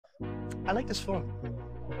I like this phone.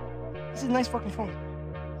 This is a nice fucking phone.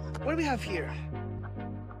 What do we have here?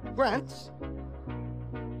 Grant.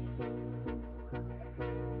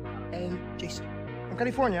 And Jason. From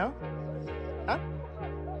California, huh?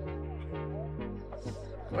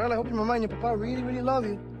 Well, I hope your mama and your papa really, really love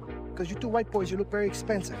you. Because you two white boys, you look very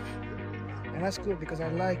expensive. And that's good because I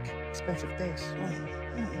like expensive things.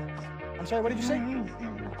 I'm sorry, what did you say?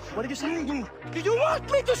 What did you say? Did you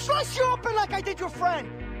want me to slice you open like I did your friend?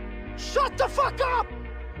 Shut the fuck up!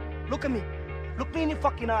 Look at me. Look me in the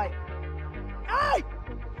fucking eye. Hey!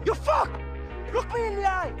 You fuck! Look me in the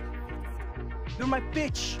eye! You're my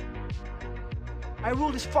bitch. I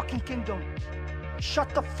rule this fucking kingdom.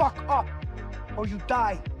 Shut the fuck up, or you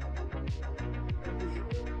die.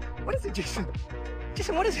 What is it, Jason?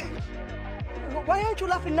 Jason, what is it? Why aren't you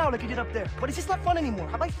laughing now like you did up there? But is this not fun anymore?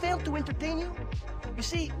 Have I failed to entertain you? You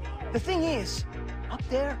see, the thing is, up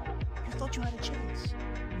there, you thought you had a chance.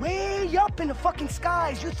 Way up in the fucking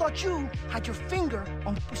skies, you thought you had your finger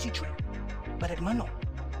on the pussy tree. But hermano,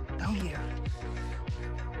 down here,